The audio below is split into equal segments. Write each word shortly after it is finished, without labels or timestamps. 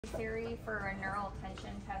necessary for a neural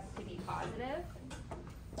tension test to be positive.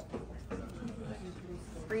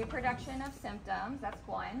 Reproduction of symptoms, that's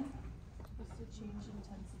one. What's the change in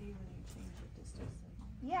intensity when you change the distance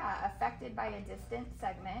segment? Yeah, affected by a distant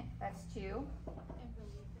segment, that's two.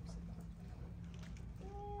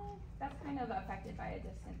 That's kind of affected by a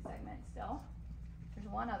distant segment still.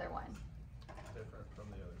 There's one other one. Different from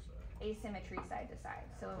the other side. Asymmetry side to side.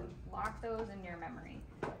 So lock those in your memory.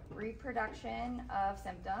 Reproduction of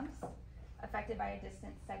symptoms, affected by a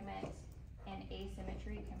distant segment, and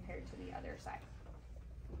asymmetry compared to the other side.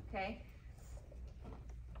 Okay?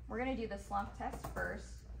 We're gonna do the slump test first.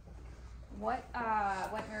 What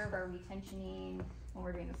nerve are we tensioning when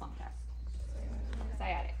we're doing the slump test?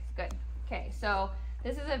 Sciatic, good. Okay, so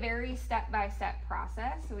this is a very step-by-step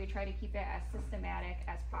process, so we try to keep it as systematic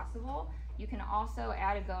as possible. You can also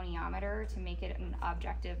add a goniometer to make it an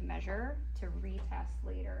objective measure to retest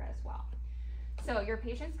later as well. So your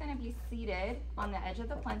patient's gonna be seated on the edge of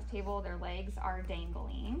the plinth table, their legs are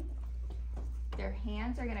dangling. Their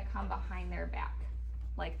hands are gonna come behind their back,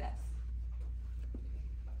 like this.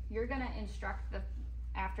 You're gonna instruct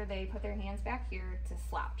after they put their hands back here, to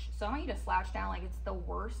slouch. So I want you to slouch down like it's the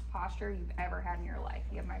worst posture you've ever had in your life.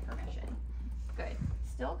 You have my permission. Good.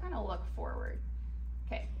 Still kind of look forward.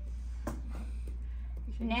 Okay.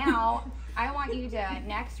 Now, I want you to,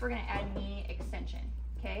 next we're gonna add knee extension.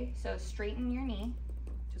 Okay, so straighten your knee.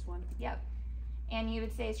 Just one? Yep. And you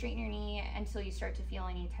would say straighten your knee until you start to feel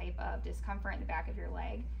any type of discomfort in the back of your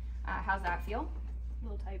leg. How's that feel? A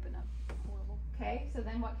little tight, but not horrible. Okay, so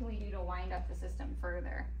then what can we do to wind up the system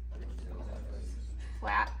further?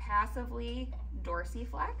 Flat, passively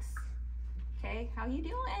dorsiflex. Okay, how you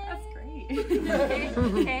doing? That's great.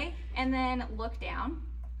 Okay, and then look down.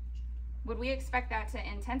 Would we expect that to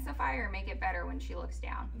intensify or make it better when she looks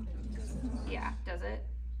down? Yeah, does it?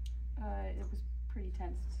 It was pretty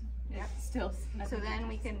tense. Yep. Still. So then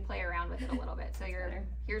we can play around with it a little bit. So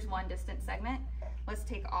here's one distant segment. Let's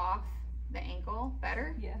take off the ankle.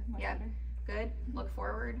 Better? Yeah, much Yep. better. Good. Look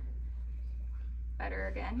forward. Better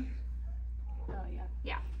again. Oh, yeah.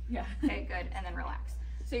 Yeah. Yeah. Okay, good. And then relax.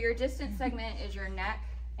 So your distant segment is your neck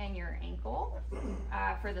and your ankle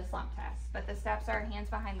for the slump test. But the steps are hands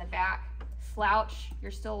behind the back, slouch,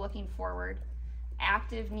 you're still looking forward,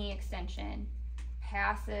 active knee extension,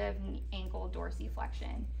 passive ankle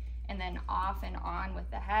dorsiflexion, and then off and on with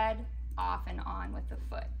the head, off and on with the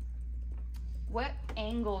foot. What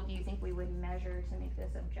angle do you think we would measure to make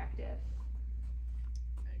this objective?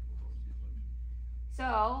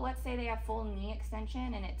 So let's say they have full knee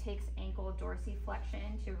extension and it takes ankle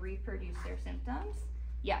dorsiflexion to reproduce their symptoms.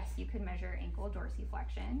 Yes, you could measure ankle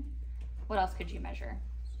dorsiflexion. What else could you measure?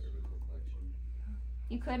 Cervical flexion.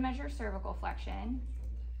 You could measure cervical flexion.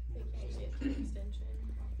 Extension.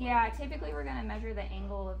 Yeah, typically we're gonna measure the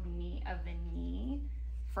angle of the knee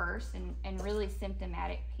first, and really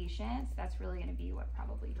symptomatic patients, that's really gonna be what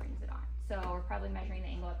probably brings it on. So we're probably measuring the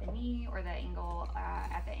angle at the knee or the angle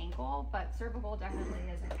at the ankle, but cervical definitely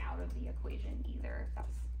isn't out of the equation either.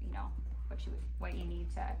 That's, you know, what you need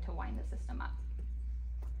to wind the system up.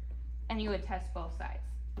 And you would test both sides.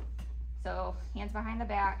 So hands behind the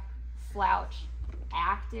back, slouch,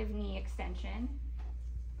 active knee extension.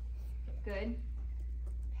 Good.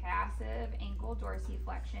 Passive ankle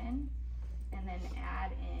dorsiflexion, and then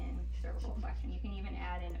add in cervical flexion. You can even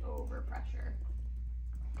add in overpressure.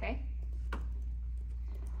 Okay?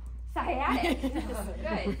 Sciatic.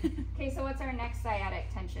 Good. Okay, so what's our next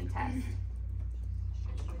sciatic tension test?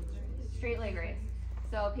 Straight leg raise.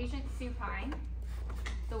 So patient supine.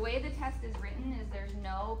 The way the test is written is there's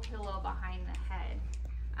no pillow behind the head.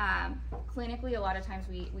 Clinically, a lot of times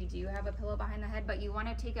we do have a pillow behind the head, but you want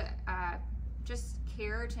to take just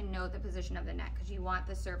care to note the position of the neck because you want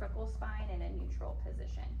the cervical spine in a neutral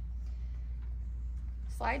position.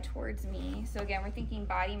 Slide towards me. So again, we're thinking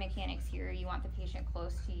body mechanics here. You want the patient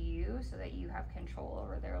close to you so that you have control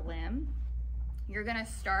over their limb. You're gonna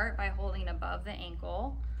start by holding above the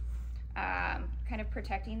ankle, kind of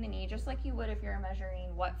protecting the knee, just like you would if you're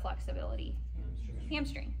measuring what flexibility?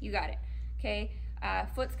 Hamstring, you got it. Okay,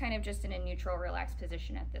 foot's kind of just in a neutral, relaxed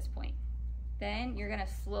position at this point. Then you're gonna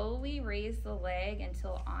slowly raise the leg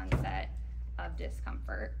until onset of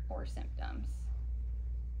discomfort or symptoms.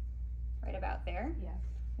 Right about there? Yeah.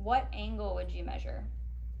 What angle would you measure?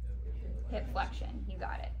 Hip flexion, you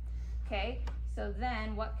got it. Okay, so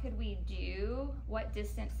then what could we do? What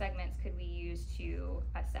distant segments could we use to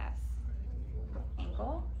assess?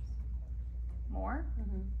 Ankle? More?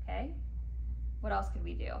 Okay. What else could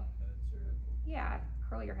we do? Yeah,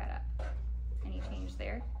 curl your head up. Any change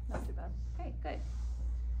there? Not too bad. Okay, good.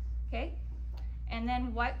 Okay, And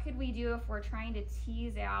then what could we do if we're trying to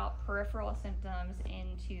tease out peripheral symptoms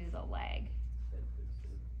into the leg?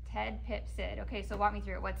 TED, PIP, SID. Okay, so walk me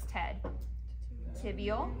through it. What's TED?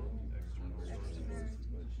 Tibial.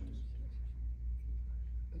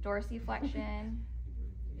 Dorsiflexion.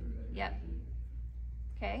 Yep.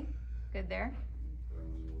 Okay, good there.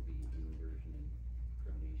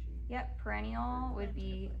 Yep, perennial would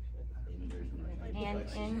be and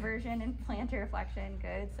inversion and plantar flexion.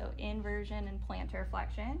 Good. So inversion and plantar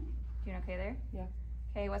flexion. Doing okay there? Yeah.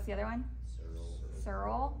 Okay, what's the other one?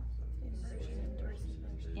 Sural.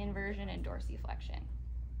 Inversion and dorsiflexion.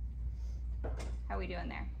 How are we doing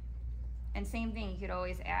there? And same thing, you could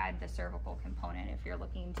always add the cervical component if you're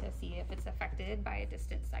looking to see if it's affected by a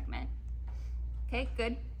distant segment. Okay,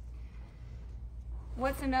 good.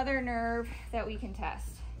 What's another nerve that we can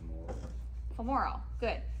test? Femoral.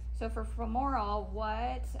 Good. So for femoral,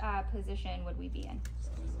 what position would we be in?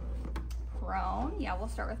 Prone. Yeah, we'll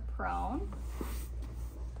start with prone.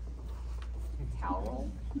 Towel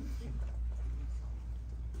roll.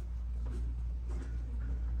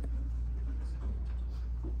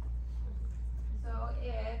 So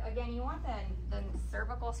again, you want the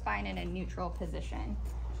cervical spine in a neutral position.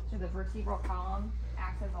 So the vertebral column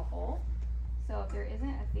acts as a whole. So if there isn't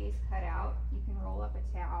a face cut out, you can roll up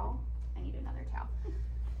a towel. I need another towel.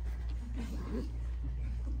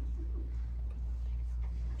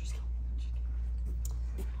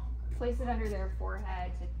 Place it under their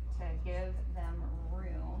forehead to give them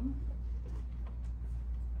room.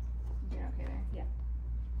 You doing okay there? Yeah.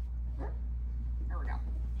 There we go.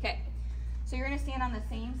 Okay. So you're going to stand on the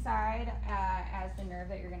same side as the nerve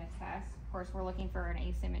that you're going to test. Of course, we're looking for an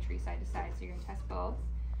asymmetry side to side, so you're going to test both.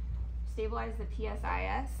 Stabilize the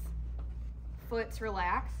PSIS. Foot's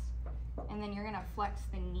relaxed. And then you're going to flex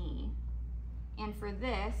the knee. And for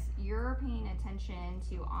this, you're paying attention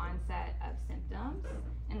to onset of symptoms.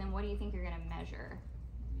 And then what do you think you're going to measure?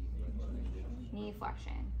 Knee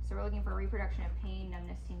flexion. So we're looking for reproduction of pain,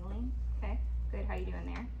 numbness, tingling. Okay, good. How you doing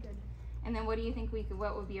there? Good. And then what do you think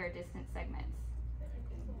what would be our distant segments?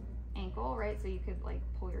 Ankle, right? So you could like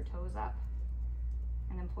pull your toes up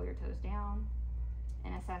and then pull your toes down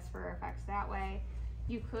and assess for effects that way.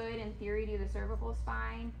 You could, in theory, do the cervical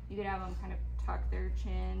spine. You could have them kind of tuck their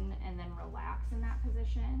chin and then relax in that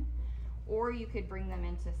position. Or you could bring them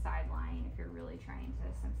into sideline if you're really trying to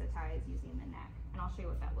sensitize using the neck. And I'll show you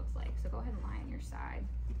what that looks like. So go ahead and lie on your side.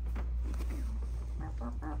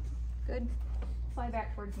 Good. Slide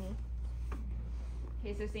back towards me.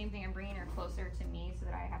 Okay, so same thing, I'm bringing her closer to me so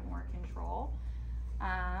that I have more control.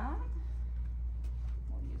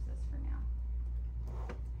 We'll use this for now.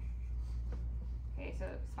 Okay, so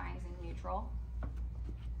spine's in neutral.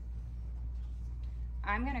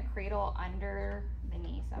 I'm gonna cradle under the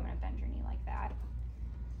knee, so I'm gonna bend your knee like that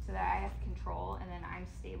so that I have control, and then I'm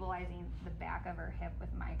stabilizing the back of her hip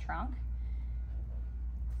with my trunk.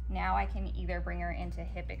 Now I can either bring her into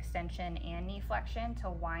hip extension and knee flexion to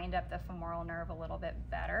wind up the femoral nerve a little bit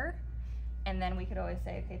better. And then we could always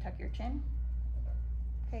say, okay, tuck your chin.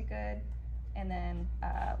 Okay, good. And then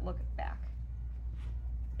look back.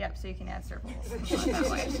 Yep, so you can add circles.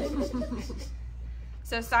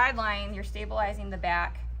 So sideline, you're stabilizing the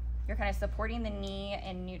back. You're kind of supporting the knee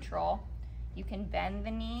in neutral. You can bend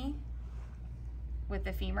the knee with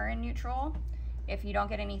the femur in neutral. If you don't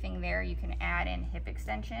get anything there, you can add in hip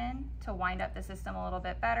extension to wind up the system a little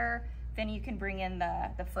bit better. Then you can bring in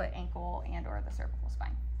the foot, ankle, and or the cervical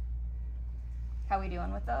spine. How we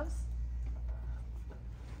doing with those?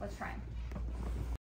 Let's try them.